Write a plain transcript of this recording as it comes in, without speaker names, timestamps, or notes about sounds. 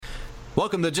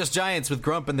Welcome to Just Giants with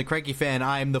Grump and the Cranky Fan.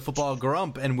 I'm the football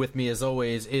Grump, and with me, as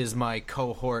always, is my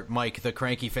cohort, Mike, the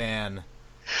Cranky Fan.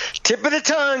 Tip of the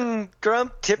tongue,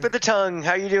 Grump. Tip of the tongue.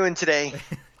 How you doing today?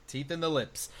 Teeth in the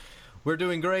lips. We're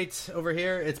doing great over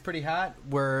here. It's pretty hot.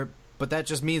 But that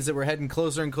just means that we're heading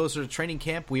closer and closer to training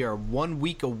camp. We are 1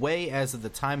 week away as of the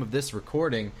time of this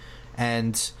recording,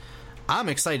 and I'm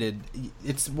excited.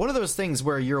 It's one of those things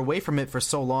where you're away from it for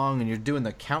so long, and you're doing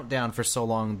the countdown for so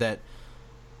long that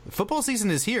football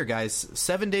season is here, guys.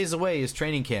 7 days away is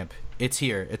training camp. It's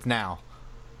here. It's now.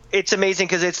 It's amazing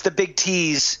because it's the big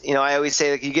tease. You know, I always say,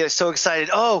 like, you get so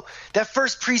excited. Oh, that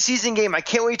first preseason game. I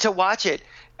can't wait to watch it.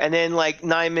 And then, like,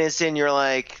 9 minutes in, you're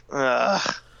like,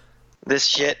 ugh, this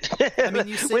shit. I mean,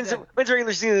 you say when's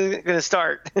regular season going to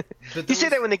start? You say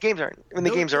that when the games aren't. When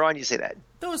the games are on, you say that.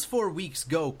 Those 4 weeks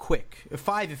go quick.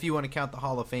 5 if you want to count the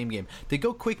Hall of Fame game. They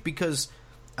go quick because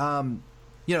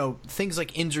you know, things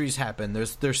like injuries happen.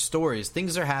 There's stories.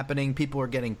 Things are happening. People are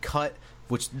getting cut,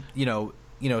 which, you know,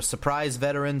 surprise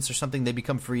veterans or something, they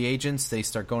become free agents. They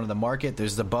start going to the market.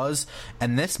 There's the buzz.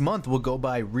 And this month will go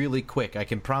by really quick. I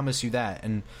can promise you that.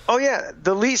 And oh, yeah.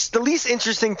 The least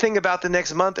interesting thing about the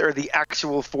next month are the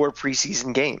actual 4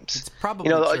 preseason games. It's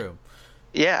probably true.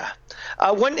 Yeah.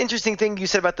 One interesting thing you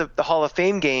said about the Hall of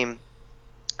Fame game,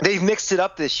 they've mixed it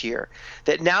up this year.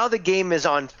 That now the game is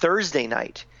on Thursday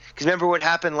night. Because remember what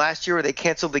happened last year where they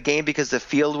canceled the game because the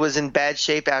field was in bad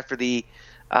shape after the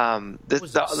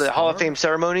Hall of Fame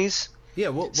ceremonies? Yeah,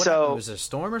 what happened? Was it a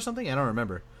storm or something? I don't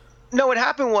remember. No, what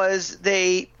happened was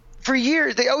for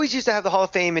years, they always used to have the Hall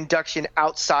of Fame induction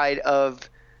outside of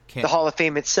the Hall of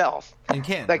Fame itself. In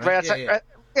Canton, like right outside,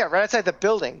 right outside the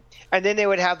building. And then they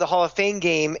would have the Hall of Fame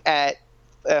game at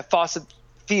Fawcett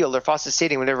Field or Fawcett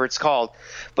Stadium, whatever it's called.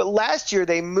 But last year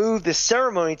they moved the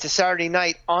ceremony to Saturday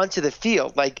night onto the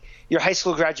field, like your high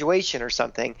school graduation or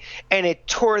something, and it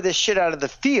tore the shit out of the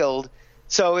field,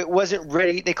 so it wasn't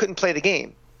ready. They couldn't play the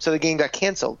game, so the game got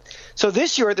canceled. So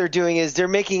this year what they're doing is they're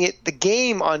making it the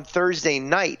game on Thursday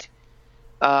night,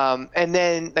 and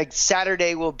then like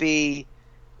Saturday will be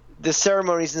the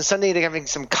ceremonies, and Sunday they're having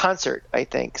some concert, I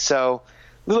think. So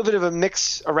a little bit of a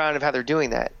mix around of how they're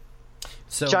doing that.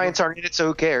 So Giants aren't in it, so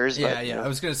who cares? Yeah, but, yeah. I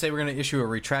was going to say we're going to issue a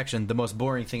retraction. The most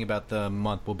boring thing about the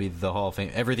month will be the Hall of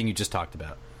Fame. Everything you just talked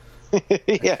about.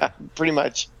 Yeah, pretty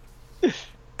much.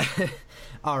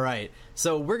 All right.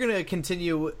 So we're going to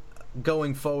continue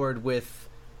going forward with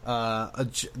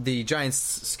the Giants'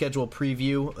 schedule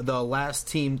preview. The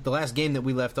last game that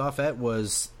we left off at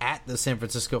was at the San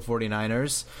Francisco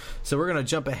 49ers. So we're going to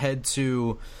jump ahead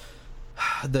to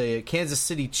the Kansas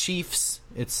City Chiefs.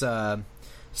 It's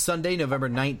Sunday, November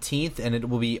 19th, and it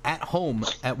will be at home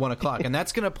at 1 o'clock. And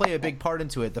that's going to play a big part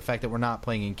into it, the fact that we're not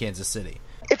playing in Kansas City.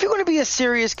 If you're going to be a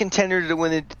serious contender to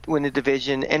win the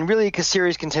division and really a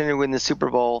serious contender to win the Super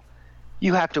Bowl,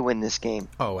 you have to win this game.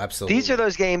 Oh, absolutely. These are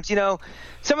those games, you know,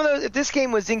 some of those, if this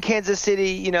game was in Kansas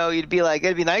City, you know, you'd be like,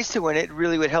 it'd be nice to win it. It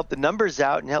really would help the numbers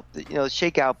out and help the, you know,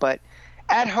 shake out. But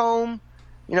at home,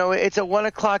 you know, it's a 1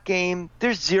 o'clock game.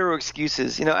 There's zero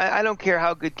excuses. You know, I don't care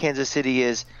how good Kansas City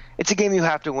is. It's a game you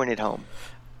have to win at home.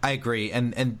 I agree.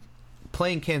 And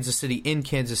playing Kansas City in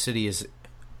Kansas City is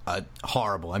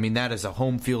horrible. I mean, that is a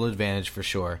home field advantage for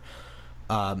sure.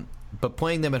 But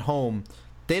playing them at home,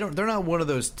 they're not one of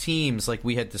those teams like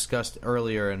we had discussed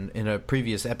earlier in a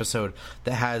previous episode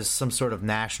that has some sort of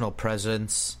national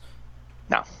presence.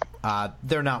 No.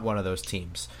 They're not one of those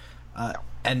teams.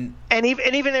 And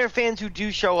even their fans who do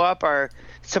show up are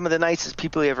some of the nicest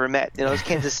people you ever met. You know, those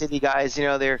Kansas City guys, you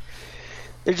know, they're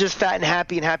just fat and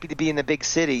happy to be in the big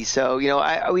city. So, you know,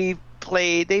 they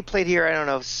played here, I don't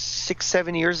know,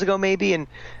 6-7 years ago maybe, and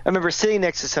I remember sitting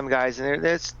next to some guys, and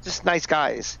they're just nice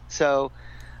guys. So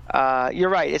you're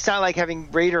right. It's not like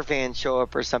having Raider fans show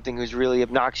up or something who's really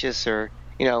obnoxious, or,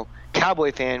 you know,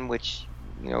 Cowboy fan, which,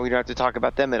 you know, we don't have to talk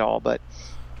about them at all. But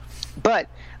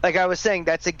like I was saying,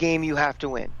 that's a game you have to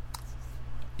win.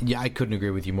 Yeah, I couldn't agree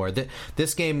with you more.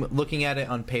 This game, looking at it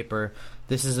on paper,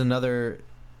 this is another.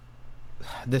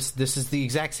 This is the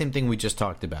exact same thing we just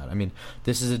talked about. I mean,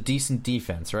 this is a decent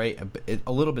defense, right?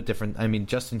 A little bit different. I mean,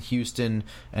 Justin Houston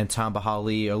and Tom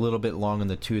Bahali are a little bit long in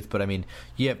the tooth, but I mean,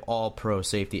 you have all-pro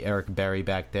safety Eric Berry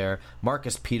back there.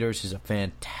 Marcus Peters is a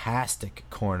fantastic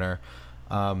corner,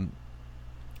 and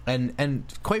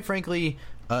quite frankly,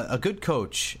 a good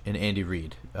coach in Andy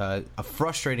Reid. A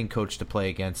frustrating coach to play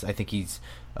against. I think he's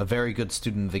a very good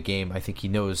student of the game. I think he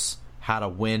knows how to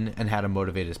win and how to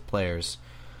motivate his players.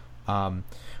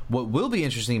 What will be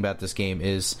interesting about this game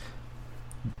is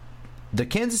the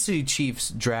Kansas City Chiefs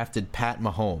drafted Pat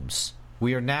Mahomes.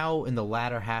 We are now in the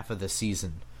latter half of the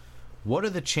season. What are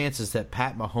the chances that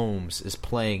Pat Mahomes is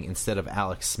playing instead of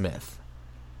Alex Smith?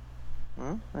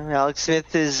 Alex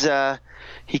Smith is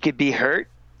he could be hurt.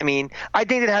 I mean, I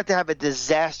think they'd have to have a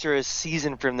disastrous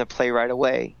season for him to play right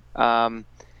away. I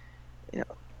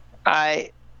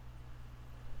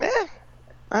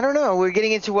don't know. We're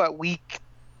getting into week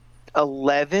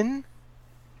 11?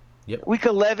 Yep. Week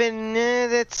 11,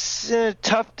 that's a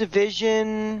tough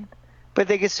division, but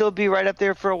they could still be right up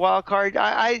there for a wild card.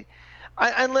 I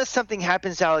unless something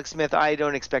happens to Alex Smith, I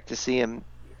don't expect to see him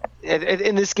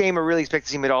in this game, or really expect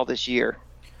to see him at all this year.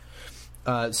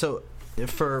 So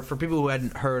for people who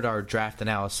hadn't heard our draft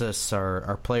analysis,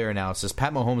 our player analysis,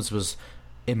 Pat Mahomes was,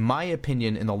 in my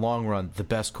opinion, in the long run, the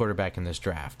best quarterback in this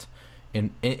draft.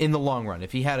 In the long run,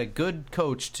 if he had a good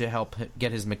coach to help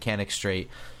get his mechanics straight,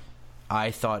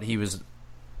 I thought he was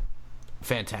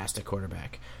fantastic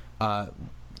quarterback.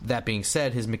 That being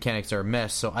said, his mechanics are a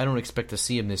mess, so I don't expect to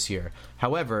see him this year.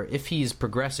 However, if he's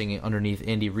progressing underneath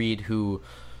Andy Reid, who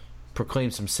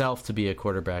proclaims himself to be a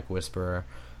quarterback whisperer,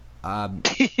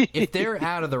 if they're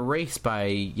out of the race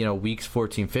by weeks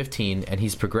 14, 15, and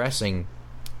he's progressing,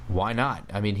 why not?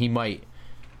 I mean, he might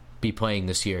be playing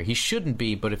this year. He shouldn't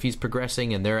be, but if he's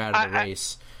progressing and they're out of the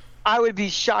race, I would be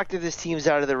shocked if this team's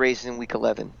out of the race in week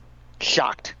 11.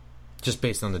 Shocked. Just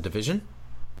based on the division?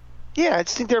 Yeah, I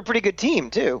just think they're a pretty good team,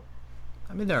 too.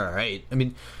 I mean, they're all right. I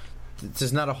mean,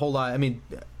 there's not a whole lot. I mean,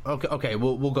 okay,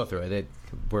 we'll go through it.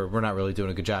 We're not really doing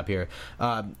a good job here.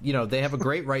 They have a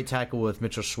great right tackle with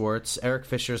Mitchell Schwartz. Eric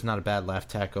Fisher's not a bad left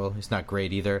tackle. He's not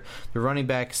great either. The running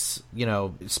backs,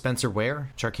 Spencer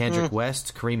Ware, Charkandrick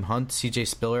West, Kareem Hunt, C.J.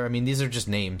 Spiller. I mean, these are just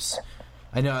names.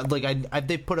 I know,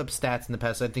 they've put up stats in the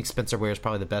past. I think Spencer Ware is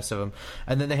probably the best of them.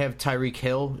 And then they have Tyreek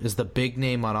Hill is the big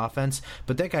name on offense.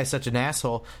 But that guy's such an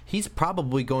asshole. He's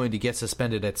probably going to get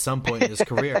suspended at some point in his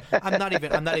career. I'm not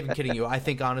even kidding you. I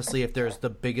think, honestly, if there's the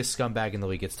biggest scumbag in the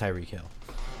league, it's Tyreek Hill,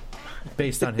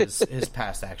 based on his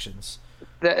past actions.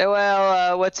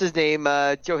 What's his name?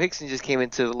 Joe Hickson just came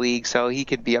into the league, so he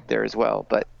could be up there as well.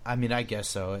 But I mean, I guess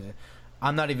so.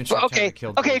 I'm not even sure. Okay,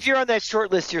 if you're on that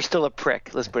short list, you're still a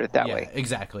prick. Let's put it that way.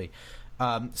 Exactly.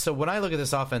 So when I look at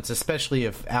this offense, especially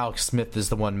if Alex Smith is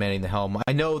the one manning the helm,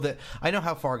 I know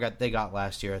how far they got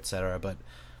last year, etc. But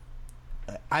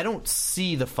I don't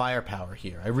see the firepower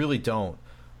here. I really don't.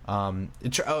 I'm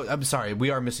sorry. We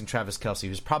are missing Travis Kelce,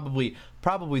 who's probably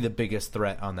the biggest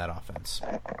threat on that offense.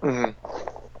 Mm-hmm.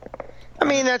 I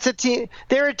mean, that's a team.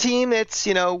 They're a team that's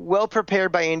well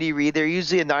prepared by Andy Reid. They're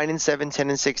usually a 9-7,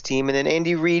 10-6 team, and then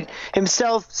Andy Reid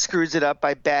himself screws it up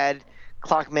by bad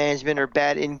clock management or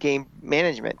bad in-game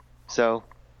management. So,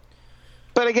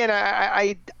 but again,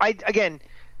 I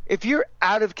if you're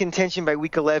out of contention by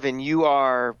week 11, you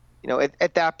are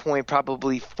at that point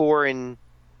probably 4-7.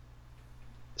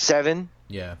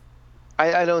 Yeah.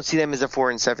 I don't see them as a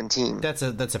 4-7 team. That's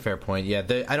a fair point. Yeah,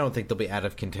 I don't think they'll be out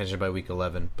of contention by week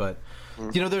 11. But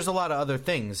there's a lot of other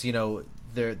things.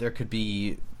 There could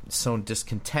be some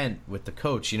discontent with the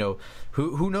coach.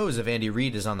 Who knows if Andy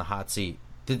Reid is on the hot seat?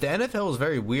 The NFL is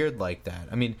very weird like that.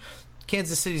 I mean,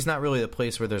 Kansas City's not really the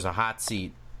place where there's a hot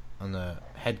seat on the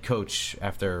head coach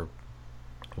after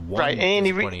one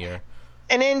year.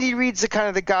 And Andy Reid's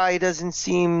the guy who doesn't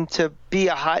seem to be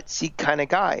a hot seat kind of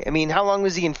guy. I mean, how long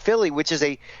was he in Philly, which is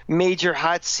a major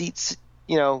hot seat,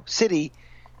 city?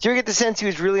 Do you ever get the sense he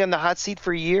was really on the hot seat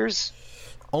for years?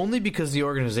 Only because the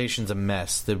organization's a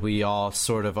mess that we all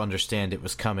sort of understand it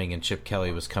was coming and Chip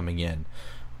Kelly was coming in.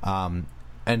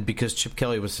 And because Chip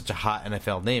Kelly was such a hot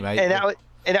NFL name. That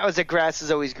was the grass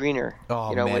is always greener.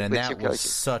 Oh, man, and that was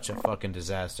such a fucking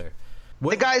disaster.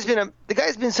 The guy's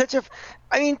been such a.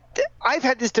 I mean, I've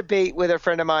had this debate with a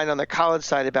friend of mine on the college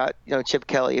side about Chip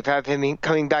Kelly. If have him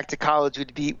coming back to college,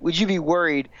 would you be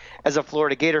worried as a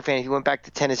Florida Gator fan if he went back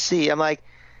to Tennessee? I'm like,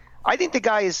 I think the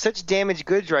guy is such damaged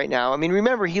goods right now. I mean,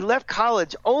 remember he left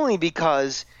college only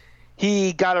because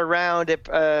he got around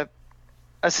a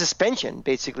suspension,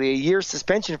 basically a year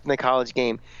suspension from the college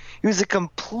game. He was a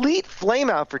complete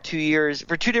flameout for 2 years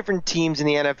for two different teams in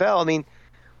the NFL. I mean.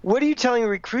 What are you telling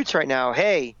recruits right now?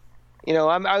 Hey,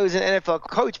 I was an NFL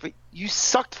coach, but you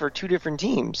sucked for two different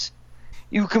teams.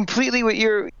 You're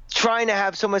trying to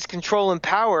have so much control and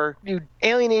power. You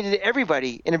alienated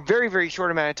everybody in a very, very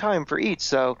short amount of time for each.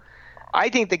 So I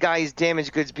think the guy is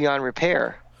damaged goods beyond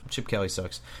repair. Chip Kelly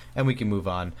sucks. And we can move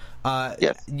on.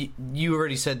 Yes. You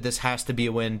already said this has to be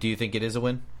a win. Do you think it is a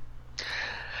win?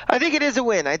 I think it is a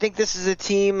win. I think this is a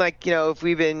team if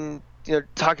we've been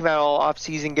talking about all off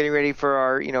season, getting ready for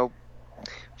our,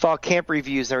 fall camp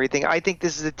reviews and everything. I think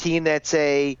this is a team that's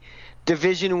a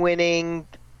division winning,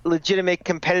 legitimate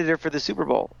competitor for the Super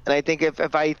Bowl. And I think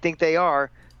if I think they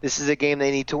are, this is a game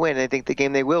they need to win. I think the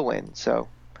game they will win. So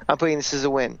I'm putting this as a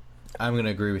win. I'm going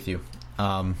to agree with you.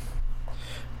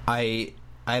 I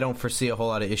don't foresee a whole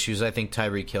lot of issues. I think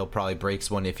Tyreek Hill probably breaks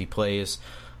one if he plays.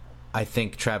 I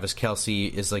think Travis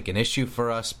Kelce is like an issue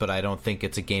for us, but I don't think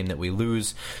it's a game that we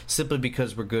lose simply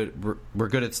because we're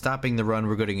good at stopping the run.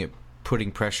 We're good at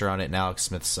putting pressure on it, and Alex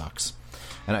Smith sucks.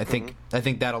 And I think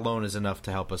that alone is enough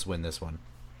to help us win this one.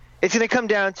 It's going to come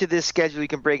down to this schedule. You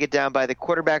can break it down by the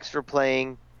quarterbacks we're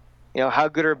playing. How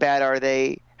good or bad are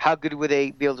they? How good would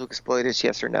they be able to exploit us?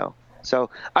 Yes or no? So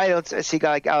I don't see a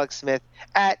guy like Alex Smith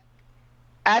at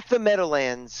the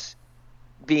Meadowlands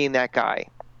being that guy.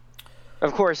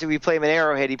 Of course, if we play him in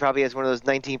Arrowhead, he probably has one of those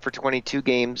 19 for 22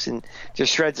 games and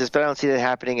just shreds us, but I don't see that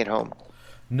happening at home.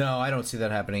 No, I don't see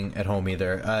that happening at home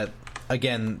either.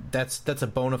 Again, that's a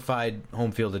bona fide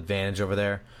home field advantage over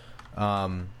there,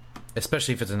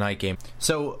 especially if it's a night game.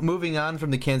 So moving on from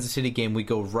the Kansas City game, we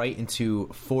go right into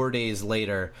 4 days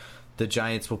later. The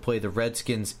Giants will play the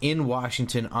Redskins in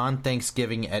Washington on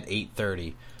Thanksgiving at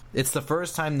 8:30. It's the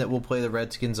first time that we'll play the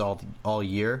Redskins all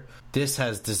year. This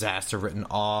has disaster written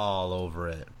all over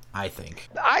it, I think.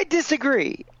 I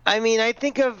disagree. I mean, I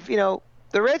think of,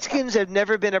 the Redskins have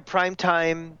never been a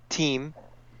primetime team.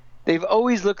 They've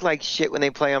always looked like shit when they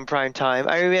play on primetime.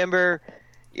 I remember,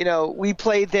 we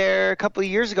played there a couple of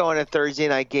years ago on a Thursday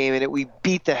night game, and we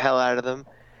beat the hell out of them.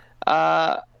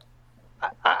 I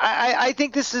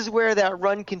think this is where that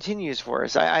run continues for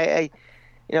us. I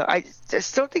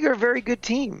just don't think they're a very good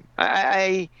team.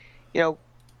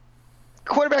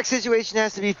 Quarterback situation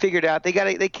has to be figured out.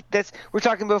 We're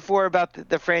talking before about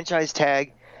the franchise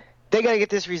tag. They got to get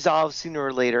this resolved sooner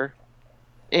or later.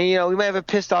 And we might have a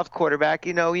pissed off quarterback.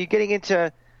 You're getting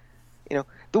into,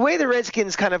 the way the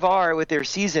Redskins kind of are with their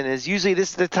season is usually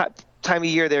this is the time of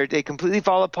year they completely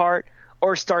fall apart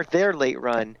or start their late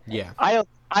run. Yeah.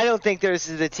 I don't think this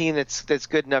is a team that's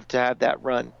good enough to have that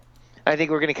run. I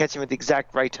think we're going to catch him at the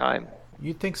exact right time.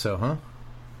 You think so, huh?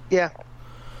 Yeah.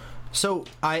 So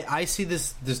I see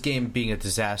this game being a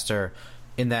disaster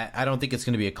in that I don't think it's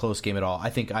going to be a close game at all. I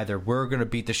think either we're going to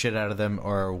beat the shit out of them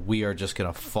or we are just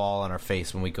going to fall on our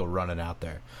face when we go running out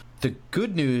there. The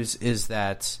good news is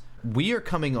that we are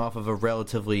coming off of a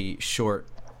relatively short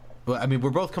 – we're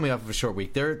both coming off of a short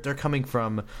week. They're coming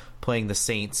from playing the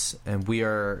Saints, and we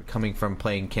are coming from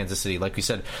playing Kansas City. Like we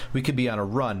said, we could be on a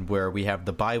run where we have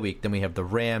the bye week, then we have the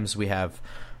Rams, we have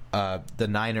the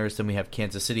Niners, then we have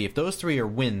Kansas City. If those three are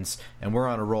wins and we're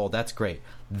on a roll, that's great.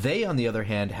 They, on the other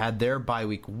hand, had their bye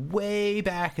week way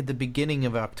back at the beginning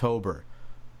of October.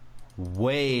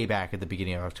 Way back at the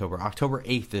beginning of October. October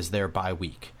 8th is their bye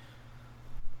week.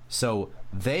 So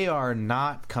they are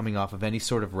not coming off of any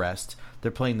sort of rest.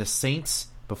 They're playing the Saints,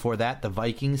 before that the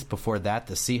Vikings, before that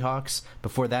the Seahawks,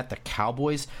 before that the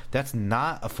Cowboys. That's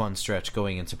not a fun stretch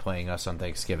going into playing us on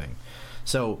Thanksgiving.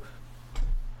 So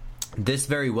this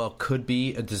very well could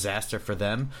be a disaster for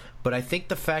them, but I think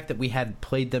the fact that we hadn't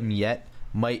played them yet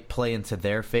might play into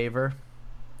their favor.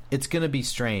 It's going to be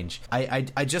strange. I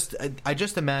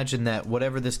just imagine that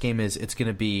whatever this game is, it's going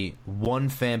to be one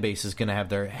fan base is going to have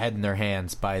their head in their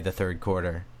hands by the third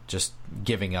quarter, just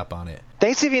giving up on it.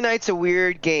 Thanksgiving night's a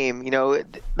weird game.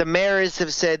 The Maras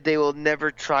have said they will never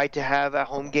try to have a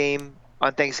home game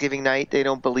on Thanksgiving night. They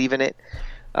don't believe in it.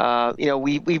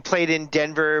 We played in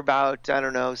Denver about,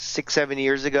 6-7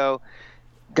 years ago,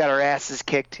 got our asses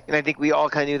kicked, and I think we all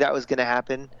kind of knew that was going to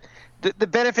happen.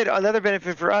 Another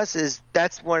benefit for us is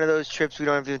that's one of those trips we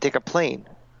don't have to take a plane.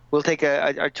 We'll take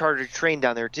a chartered train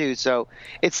down there too, so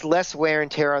it's less wear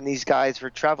and tear on these guys for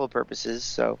travel purposes.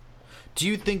 So, do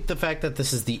you think the fact that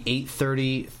this is the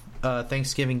 8:30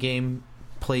 Thanksgiving game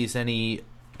plays any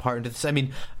part into this? I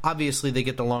mean, obviously they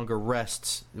get the longer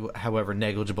rests, however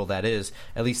negligible that is.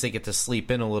 At least they get to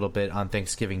sleep in a little bit on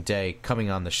Thanksgiving Day,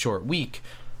 coming on the short week.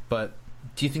 But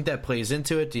do you think that plays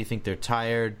into it? Do you think they're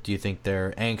tired? Do you think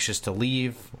they're anxious to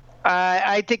leave?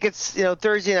 I think it's,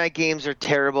 Thursday night games are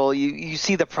terrible. You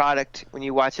see the product when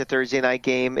you watch a Thursday night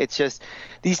game. It's just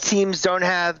these teams don't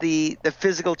have the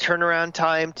physical turnaround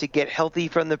time to get healthy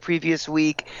from the previous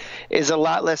week. Is a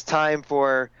lot less time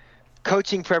for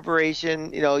coaching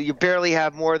preparation. You barely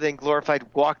have more than glorified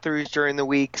walkthroughs during the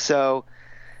week. So,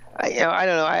 I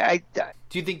don't know.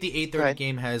 Do you think the 8:30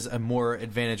 game has a more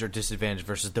advantage or disadvantage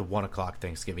versus the 1 o'clock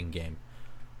Thanksgiving game?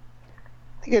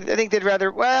 I think they'd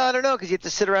rather. Well, I don't know, because you have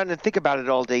to sit around and think about it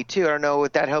all day too. I don't know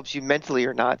if that helps you mentally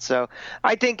or not. So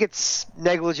I think it's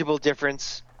negligible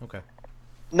difference. Okay.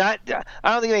 I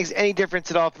don't think it makes any difference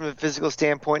at all from a physical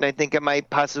standpoint. I think it might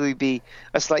possibly be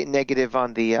a slight negative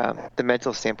on the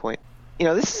mental standpoint.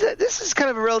 This is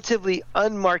kind of a relatively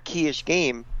unmarquee-ish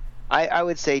game. I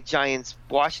would say Giants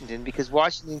Washington, because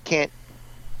Washington can't,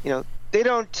 they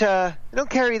don't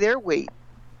carry their weight.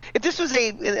 If this was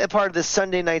a part of the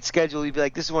Sunday night schedule, you'd be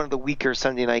like, this is one of the weaker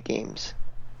Sunday night games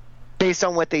based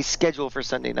on what they schedule for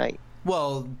Sunday night.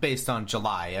 Well, based on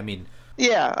July, I mean,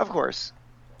 yeah, of course.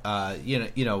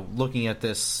 Looking at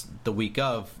this the week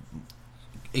of,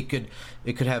 it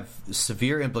could have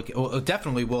severe implications. Well, it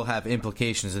definitely will have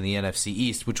implications in the NFC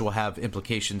East, which will have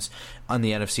implications on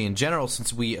the NFC in general,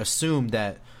 since we assume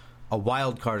that a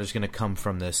wild card is going to come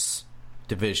from this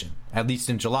division. At least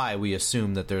in July, we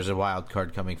assume that there's a wild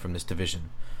card coming from this division.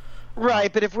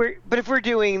 Right, but if we're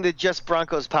doing the Just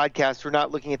Broncos podcast, we're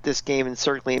not looking at this game and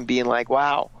circling and being like,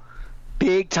 wow,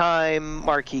 big time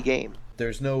marquee game.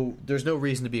 There's no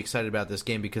reason to be excited about this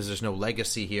game because there's no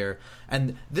legacy here.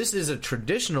 And this is a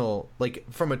traditional,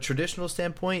 from a traditional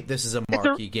standpoint, this is a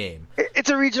marquee game.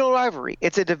 It's a regional rivalry.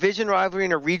 It's a division rivalry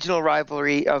and a regional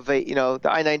rivalry of the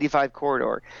I-95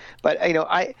 corridor. But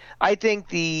I think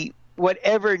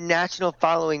whatever national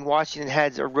following Washington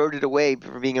has eroded away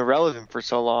for being irrelevant for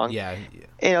so long. Yeah.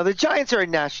 The Giants are a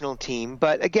national team,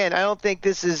 but again, I don't think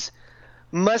this is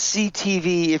must-see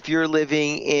TV if you're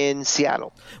living in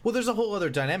Seattle. Well, there's a whole other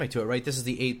dynamic to it, right? This is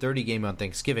the 8:30 game on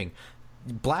Thanksgiving.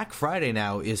 Black Friday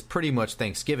now is pretty much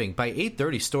Thanksgiving. By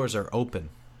 8:30, stores are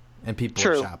open and people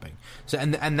are shopping. So,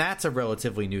 and that's a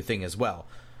relatively new thing as well.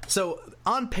 So,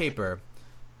 on paper,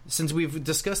 since we've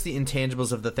discussed the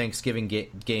intangibles of the Thanksgiving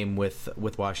game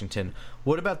with Washington,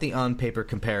 what about the on-paper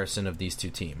comparison of these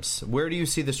two teams? Where do you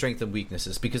see the strengths and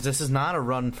weaknesses? Because this is not a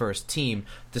run-first team,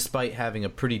 despite having a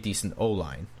pretty decent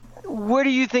O-line. What do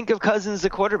you think of Cousins,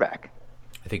 the quarterback?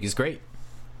 I think he's great.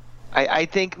 I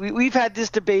think we've had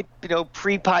this debate,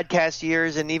 pre-podcast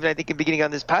years, and even I think in beginning on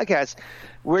this podcast,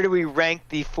 where do we rank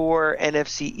the 4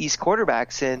 NFC East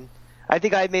quarterbacks? And I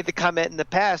think I made the comment in the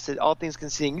past that all things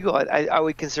considering equal, I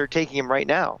would consider taking him right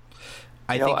now.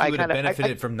 I think he would have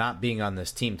benefited from not being on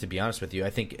this team, to be honest with you. I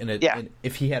think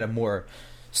if he had a more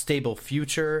stable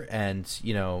future and,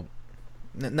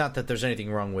 not that there's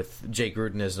anything wrong with Jay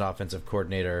Gruden as an offensive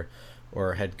coordinator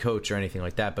or head coach or anything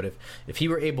like that, but if he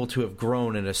were able to have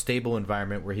grown in a stable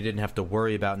environment where he didn't have to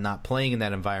worry about not playing in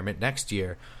that environment next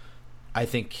year, I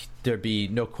think there'd be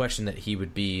no question that he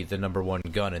would be the number one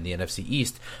gun in the NFC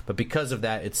East. But because of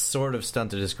that, it's sort of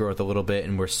stunted his growth a little bit,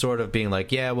 and we're sort of being like,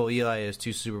 yeah, well, Eli has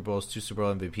 2 Super Bowls, 2 Super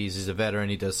Bowl MVPs. He's a veteran.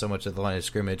 He does so much at the line of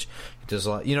scrimmage. He does a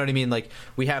lot. You know what I mean?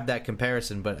 We have that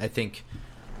comparison, but I think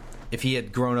if he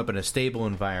had grown up in a stable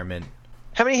environment.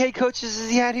 How many head coaches has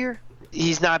he had here?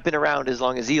 He's not been around as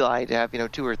long as Eli to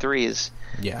have 2 or 3 is.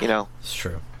 Yeah, it's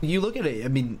true. You look at it. I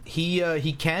mean,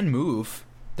 he can move.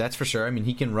 That's for sure. I mean,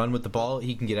 he can run with the ball.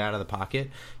 He can get out of the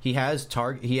pocket. He has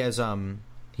He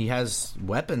has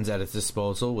weapons at his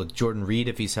disposal with Jordan Reed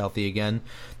if he's healthy again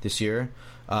this year.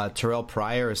 Terrell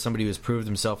Pryor is somebody who has proved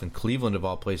himself in Cleveland of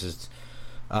all places.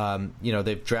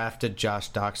 They've drafted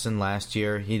Josh Doxson last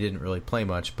year. He didn't really play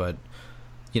much, but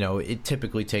it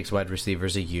typically takes wide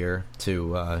receivers a year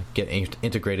to get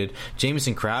integrated.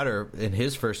 Jamison Crowder in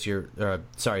his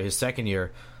his second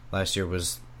year last year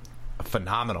was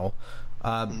phenomenal.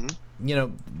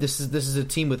 This is a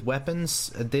team with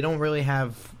weapons. They don't really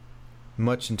have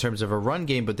much in terms of a run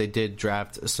game, but they did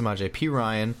draft Samaje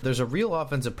Perine. There's a real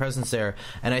offensive presence there,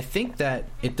 and I think that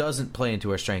it doesn't play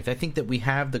into our strength. I think that we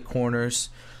have the corners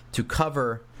to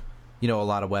cover, a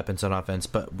lot of weapons on offense,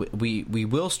 but we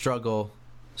will struggle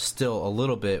still a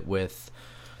little bit with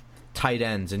tight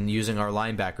ends and using our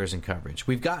linebackers in coverage.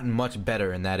 We've gotten much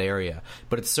better in that area,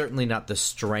 but it's certainly not the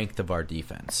strength of our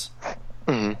defense.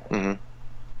 Mm-hmm.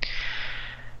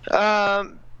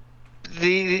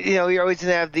 You're always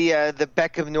going to have the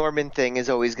Beckham Norman thing is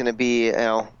always going to be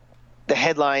the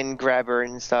headline grabber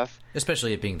and stuff.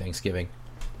 Especially it being Thanksgiving.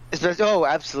 Oh,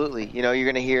 absolutely. You're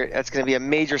going to hear that's going to be a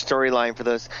major storyline for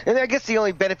those. And I guess the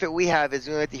only benefit we have is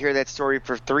we don't have to hear that story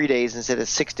for 3 days instead of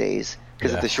 6 days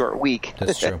because of the short week.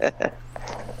 That's true.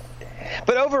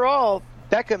 But overall,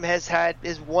 Beckham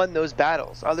has won those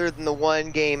battles. Other than the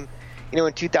one game,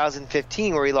 in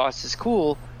 2015 where he lost his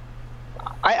cool.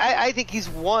 I think he's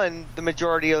won the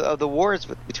majority of the wars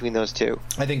between those two.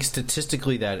 I think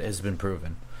statistically that has been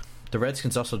proven. The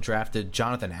Redskins also drafted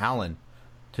Jonathan Allen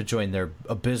to join their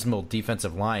abysmal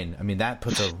defensive line. I mean, that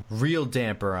puts a real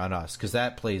damper on us because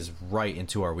that plays right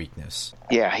into our weakness.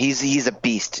 Yeah, he's a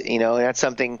beast, and that's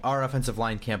something. Our offensive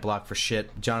line can't block for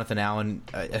shit. Jonathan Allen,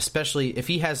 especially if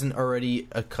he hasn't already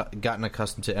gotten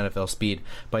accustomed to NFL speed,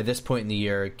 by this point in the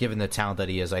year, given the talent that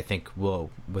he is, I think will,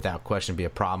 without question, be a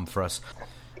problem for us.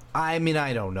 I mean,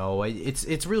 I don't know.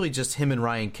 It's really just him and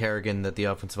Ryan Kerrigan that the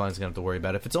offensive line is going to have to worry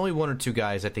about. If it's only one or two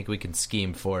guys, I think we can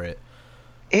scheme for it.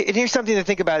 And here's something to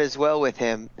think about as well with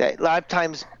him, that a lot of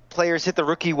times players hit the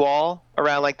rookie wall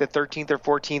around like the 13th or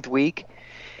 14th week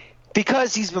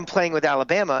because he's been playing with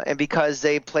Alabama and because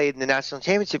they played in the national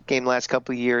championship game the last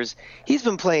couple of years. He's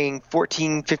been playing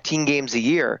 14, 15 games a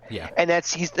year. Yeah. And that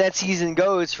season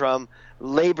goes from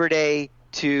Labor Day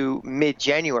to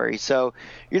mid-January. So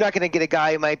you're not going to get a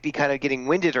guy who might be kind of getting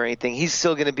winded or anything. He's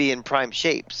still going to be in prime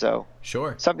shape. So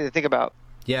sure, something to think about.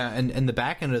 Yeah, and the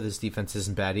back end of this defense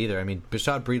isn't bad either. I mean,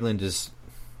 Bashaud Breeland is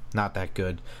not that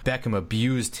good. Beckham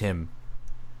abused him,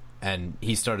 and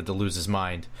he started to lose his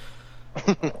mind.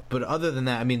 But other than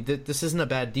that, I mean, this isn't a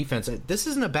bad defense. This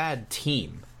isn't a bad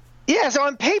team. Yeah, so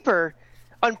on paper,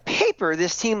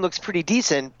 this team looks pretty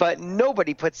decent, but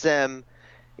nobody puts them,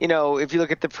 if you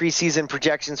look at the preseason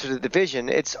projections for the division,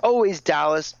 it's always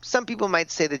Dallas. Some people might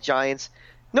say the Giants.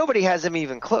 Nobody has them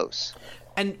even close.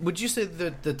 And would you say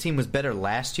that the team was better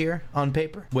last year on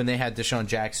paper when they had Deshaun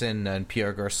Jackson and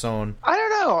Pierre Garçon? I don't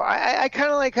know. I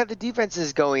kind of like how the defense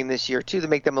is going this year, too, to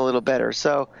make them a little better.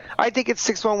 So I think it's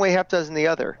 6 one way, half dozen the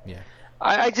other. Yeah.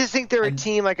 I just think they're a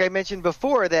team, like I mentioned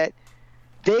before, that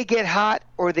they get hot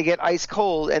or they get ice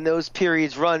cold, and those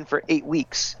periods run for 8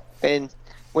 weeks. And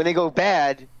when they go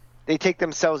bad, they take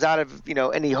themselves out of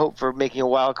any hope for making a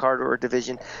wild card or a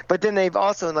division. But then they've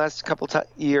also, in the last couple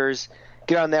years,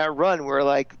 get on that run where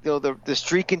the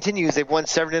streak continues. They've won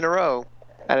 7 in a row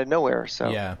out of nowhere. So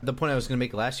yeah, the point I was going to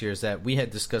make last year is that we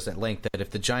had discussed at length that if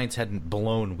the Giants hadn't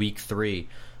blown Week 3,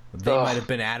 they might have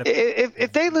been out of.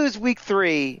 If they lose Week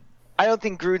 3, I don't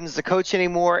think Gruden's the coach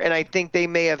anymore, and I think they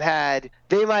might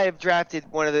have drafted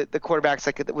one of the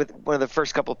quarterbacks with one of the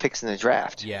first couple of picks in the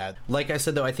draft. Yeah, like I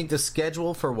said though, I think the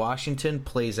schedule for Washington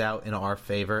plays out in our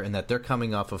favor, in that they're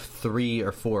coming off of 3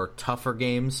 or 4 tougher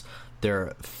games.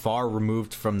 They're far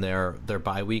removed from their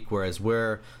bye week, whereas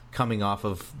we're coming off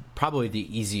of probably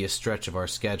the easiest stretch of our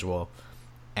schedule,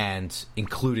 and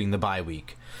including the bye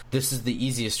week. This is the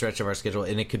easiest stretch of our schedule,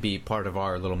 and it could be part of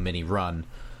our little mini run.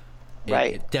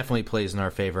 It definitely plays in our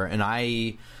favor, and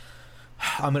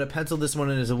I'm going to pencil this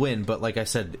one in as a win, but like I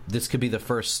said, this could be the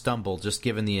first stumble, just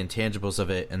given the intangibles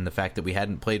of it and the fact that we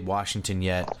hadn't played Washington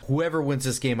yet. Whoever wins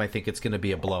this game, I think it's going to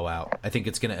be a blowout. I think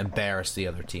it's going to embarrass the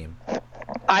other team.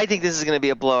 I think this is going to be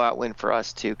a blowout win for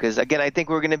us, too, because, again, I think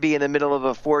we're going to be in the middle of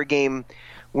a 4-game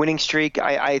winning streak.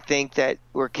 I think that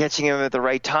we're catching them at the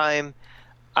right time.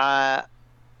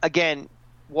 Again,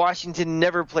 Washington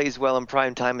never plays well in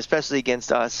prime time, especially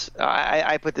against us.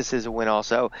 I put this as a win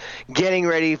also. Getting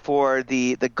ready for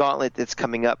the gauntlet that's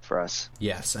coming up for us.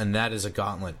 Yes, and that is a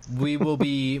gauntlet. We will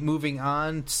be moving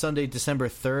on. Sunday, December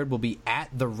 3rd, we'll be at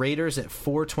the Raiders at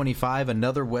 4:25,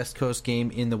 another West Coast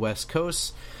game in the West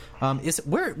Coast.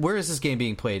 Where is this game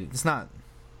being played? It's not.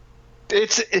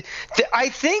 I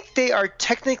think they are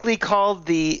technically called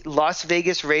the Las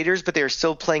Vegas Raiders, but they're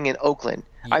still playing in Oakland.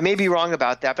 Yes. I may be wrong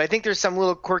about that, but I think there's some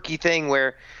little quirky thing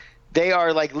where they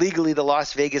are like legally the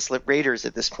Las Vegas Raiders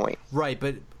at this point. Right,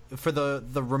 but for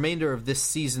the remainder of this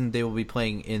season, they will be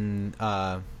playing in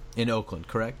Oakland,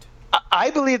 correct? I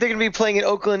believe they're going to be playing in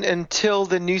Oakland until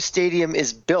the new stadium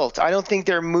is built. I don't think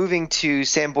they're moving to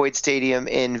Sam Boyd Stadium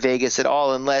in Vegas at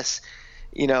all unless –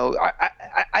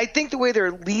 I think the way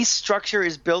their lease structure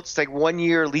is built, it's like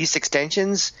 1-year lease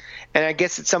extensions, and I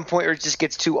guess at some point it just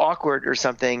gets too awkward or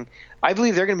something. I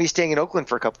believe they're going to be staying in Oakland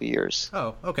for a couple of years.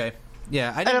 Oh, okay.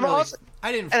 Yeah, I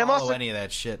didn't follow any of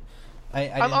that shit.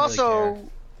 I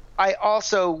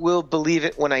also will believe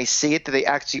it when I see it that they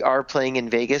actually are playing in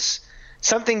Vegas.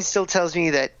 Something still tells me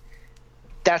that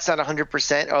that's not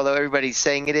 100%, although everybody's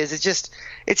saying it is. It just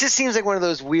seems like one of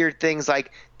those weird things,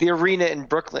 like the arena in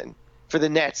Brooklyn for the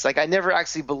Nets. Like, I never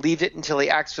actually believed it until they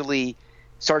actually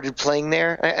started playing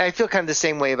there. I feel kind of the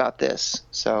same way about this.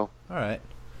 So, all right.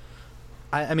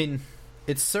 I mean,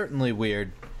 it's certainly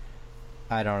weird.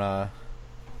 I don't know.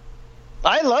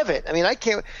 I love it. I mean, I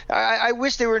can't. I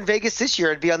wish they were in Vegas this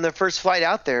year. I'd be on the first flight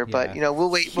out there. Yeah. But we'll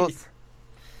wait.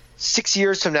 6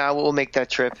 years from now, we'll make that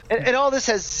trip. And all this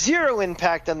has zero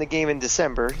impact on the game in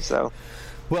December. So.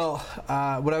 Well,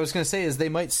 what I was going to say is they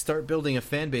might start building a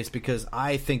fan base, because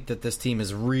I think that this team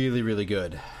is really, really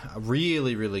good.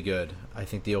 Really, really good. I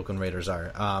think the Oakland Raiders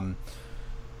are.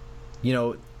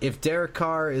 If Derek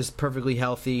Carr is perfectly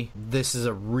healthy, this is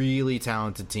a really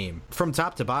talented team from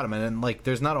top to bottom. And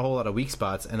there's not a whole lot of weak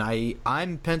spots. And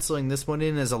I'm penciling this one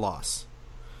in as a loss.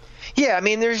 Yeah, I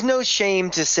mean, there's no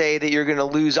shame to say that you're going to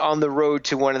lose on the road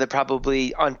to one of the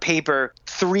probably, on paper,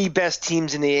 3 best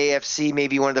teams in the AFC,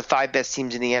 maybe one of the 5 best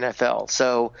teams in the NFL.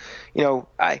 So,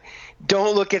 I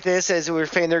don't look at this as we're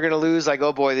saying they're going to lose, like,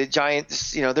 oh boy, the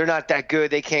Giants, they're not that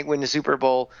good. They can't win the Super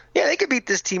Bowl. Yeah, they could beat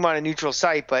this team on a neutral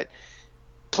site, but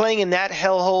playing in that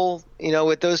hellhole,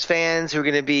 with those fans who are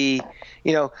going to be,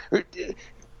 the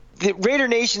Raider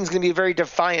Nation is going to be a very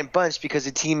defiant bunch because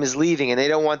the team is leaving and they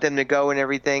don't want them to go and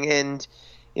everything. And,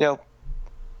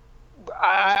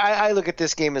 I look at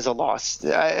this game as a loss.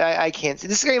 I can't.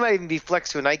 This game might even be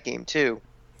flexed to a night game too.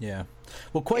 Yeah.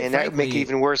 Well, that would make it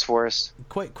even worse for us.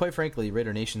 Quite frankly,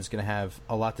 Raider Nation's going to have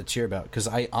a lot to cheer about because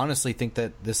I honestly think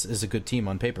that this is a good team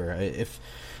on paper.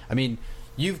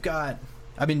 You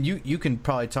can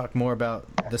probably talk more about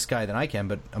this guy than I can,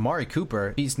 but Amari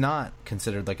Cooper, he's not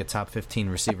considered like a top 15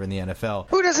 receiver in the NFL.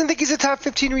 Who doesn't think he's a top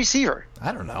 15 receiver?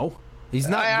 I don't know. He's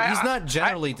not. He's not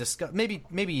generally discussed. Maybe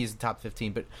he's top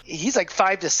 15, but he's like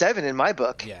 5 to 7 in my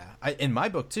book. Yeah, in my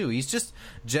book too. He's just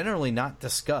generally not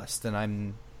discussed,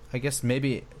 and I guess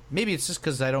maybe it's just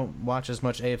because I don't watch as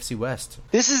much AFC West.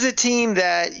 This is a team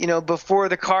that before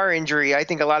the Carr injury, I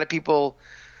think a lot of people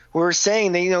were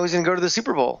saying that he was going to go to the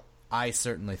Super Bowl. I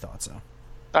certainly thought so.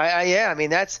 Yeah. I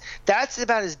mean, that's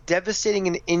about as devastating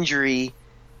an injury,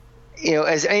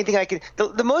 as anything I could.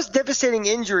 The most devastating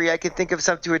injury I could think of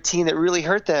to a team that really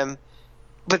hurt them,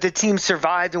 but the team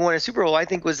survived and won a Super Bowl, I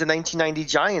think, was the 1990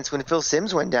 Giants when Phil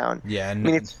Simms went down. Yeah. I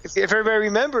mean, if everybody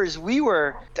remembers, we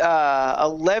were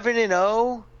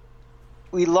 11-0.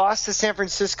 We lost to San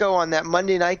Francisco on that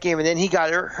Monday night game, and then he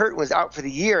got hurt and was out for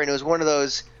the year, and it was one of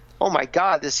those, oh my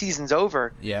God, the season's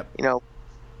over. Yep.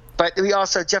 But we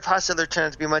also, Jeff Hostetler turned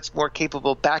out to be a much more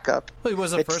capable backup. Well, he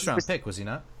was a first-round pick, was he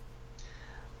not?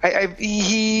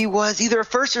 He was either a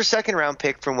first or second-round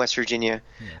pick from West Virginia.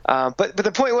 Yeah. But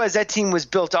the point was that team was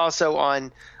built also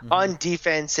on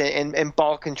defense and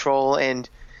ball control and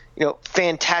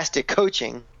fantastic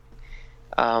coaching.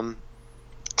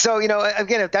 So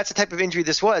again, if that's the type of injury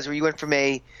this was, where you went from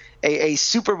a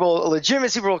Super Bowl, a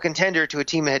legitimate Super Bowl contender, to a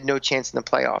team that had no chance in the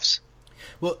playoffs.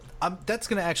 Well, that's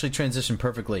going to actually transition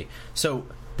perfectly. So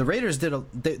the Raiders they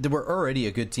were already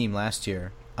a good team last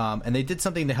year, and they did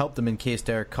something to help them in case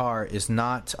Derek Carr is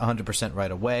not 100%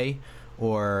 right away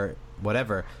or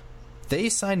whatever. They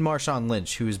signed Marshawn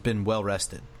Lynch, who has been well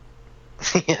rested.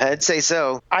 Yeah, I'd say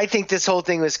so. I think this whole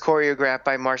thing was choreographed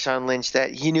by Marshawn Lynch,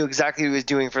 that he knew exactly what he was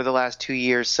doing for the last 2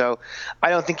 years. So I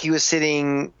don't think he was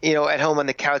sitting, at home on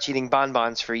the couch eating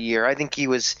bonbons for a year. I think he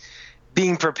was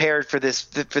being prepared for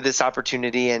this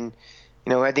opportunity, and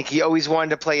I think he always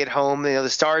wanted to play at home. The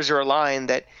stars are aligned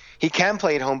that he can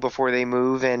play at home before they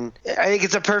move, and I think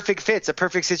it's a perfect fit. It's a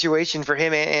perfect situation for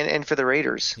him and for the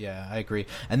Raiders. Yeah, I agree.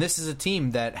 And this is a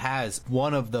team that has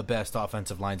one of the best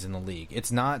offensive lines in the league.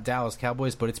 It's not Dallas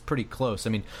Cowboys, but it's pretty close. I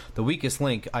mean, the weakest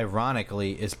link,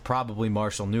 ironically, is probably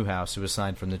Marshall Newhouse, who was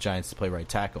signed from the Giants to play right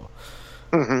tackle.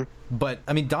 Mm-hmm. But,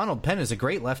 I mean, Donald Penn is a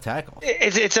great left tackle.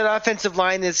 It's an offensive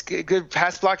line that's good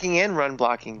pass blocking and run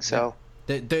blocking, so...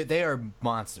 They are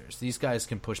monsters. These guys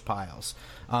can push piles.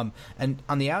 And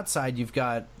on the outside, you've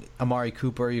got Amari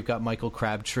Cooper, you've got Michael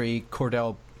Crabtree,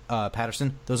 Cordell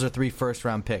Patterson. Those are 3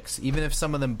 first-round picks. Even if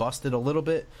some of them busted a little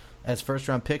bit as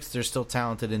first-round picks, they're still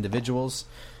talented individuals.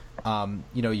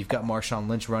 You've got Marshawn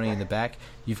Lynch running in the back.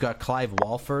 You've got Clive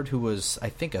Walford, who was, I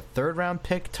think, a third-round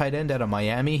pick, tight end out of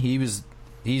Miami. He's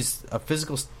a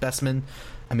physical specimen.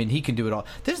 I mean, he can do it all.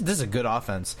 This is a good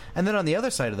offense. And then on the other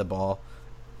side of the ball,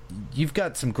 you've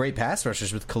got some great pass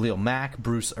rushers with Khalil Mack,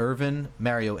 Bruce Irvin,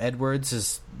 Mario Edwards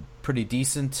is pretty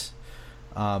decent.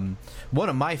 One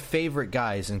of my favorite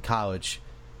guys in college,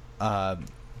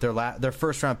 their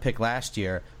first-round pick last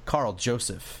year, Carl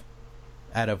Joseph,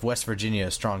 out of West Virginia,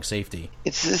 a strong safety.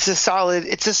 It's a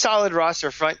solid roster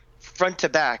front to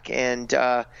back, and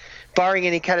barring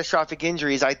any catastrophic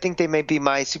injuries, I think they may be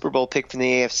my Super Bowl pick from the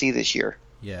AFC this year.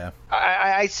 Yeah,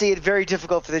 I see it very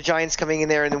difficult for the Giants coming in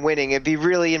there and winning. It'd be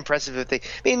really impressive if they. I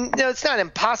mean, it's not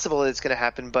impossible that it's going to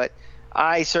happen, but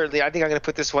I think I'm going to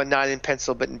put this one not in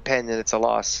pencil but in pen, and it's a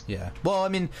loss. Yeah. Well, I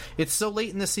mean, it's so late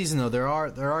in the season though. There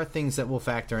are things that will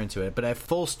factor into it, but at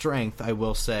full strength, I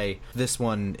will say this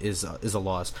one is a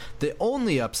loss. The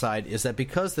only upside is that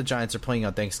because the Giants are playing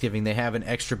on Thanksgiving, they have an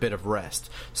extra bit of rest.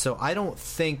 So I don't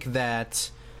think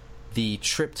that the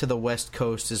trip to the West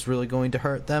Coast is really going to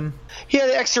hurt them. Yeah,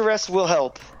 the extra rest will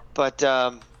help, but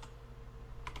I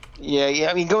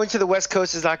mean, going to the West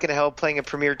Coast is not going to help. Playing a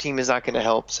premier team is not going to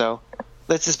help. So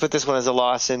let's just put this one as a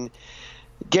loss and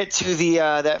get to the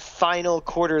that final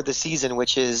quarter of the season,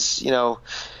 which is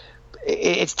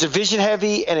it's division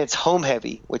heavy and it's home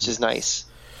heavy, which is nice.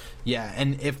 Yeah,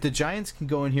 and if the Giants can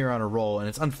go in here on a roll, and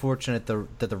it's unfortunate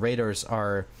that the Raiders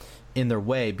are in their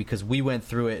way because we went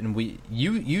through it, and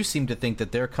you seem to think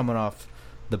that they're coming off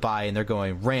the bye and they're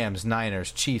going Rams,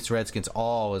 Niners, Chiefs, Redskins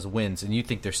all as wins, and you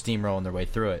think they're steamrolling their way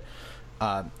through it.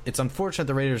 It's unfortunate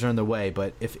the Raiders are in the way,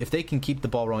 but if they can keep the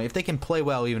ball rolling, if they can play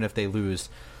well, even if they lose,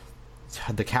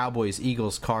 the Cowboys,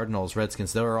 Eagles, Cardinals,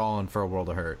 Redskins, they're all in for a world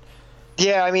of hurt.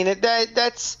 Yeah, I mean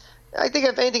that's. I think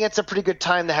if anything, it's a pretty good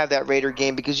time to have that Raider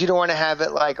game because you don't want to have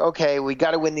it like, okay, we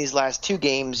got to win these last 2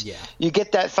 games. Yeah. You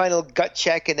get that final gut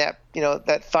check and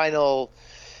that final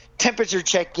temperature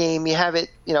check game. You have it,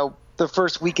 the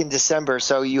first week in December,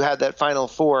 so you have that final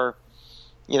 4.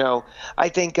 I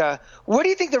think. What do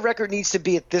you think the record needs to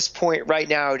be at this point right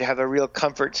now to have a real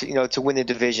comfort, to win the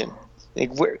division?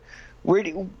 Like what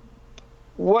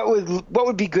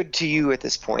would be good to you at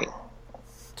this point?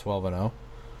 12-0.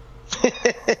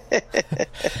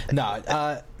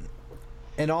 No,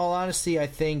 in all honesty, I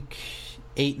think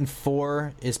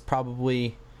 8-4 is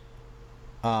probably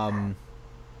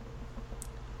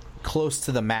close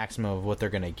to the maximum of what they're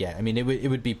going to get. I mean, it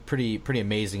would be pretty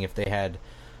amazing if they had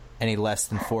any less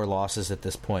than 4 losses at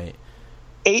this point.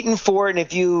 8-4, and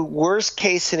if you worst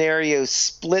case scenario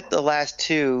split the last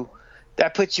 2,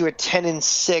 that puts you at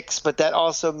 10-6. But that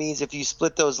also means if you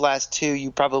split those last 2,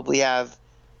 you probably have.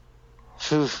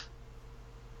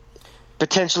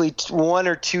 Potentially 1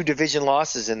 or 2 division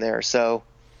losses in there. So,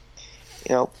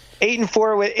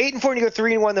 8-4 with 8-4, and you go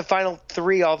 3-1 the final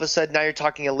 3. All of a sudden, now you're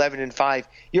talking 11-5.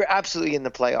 You're absolutely in the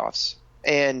playoffs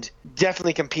and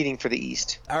definitely competing for the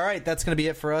East. All right, that's going to be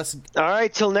it for us. All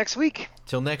right, till next week.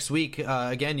 Till next week.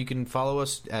 Again, you can follow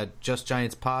us at Just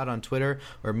Giants Pod on Twitter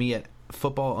or me at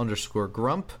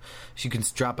football_grump. You can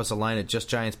drop us a line at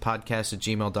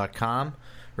justgiantspodcast@gmail.com.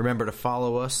 Remember to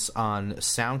follow us on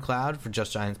SoundCloud for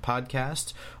Just Giants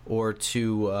Podcast, or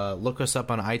to look us up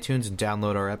on iTunes and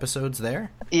download our episodes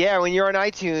there. Yeah, when you're on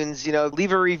iTunes,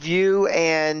 leave a review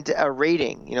and a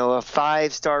rating. A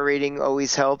 5-star rating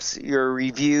always helps. Your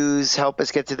reviews help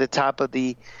us get to the top of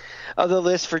the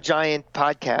list for Giant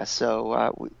Podcasts.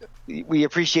 So we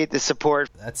appreciate the support.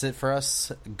 That's it for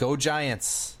us. Go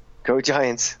Giants. Go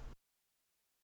Giants.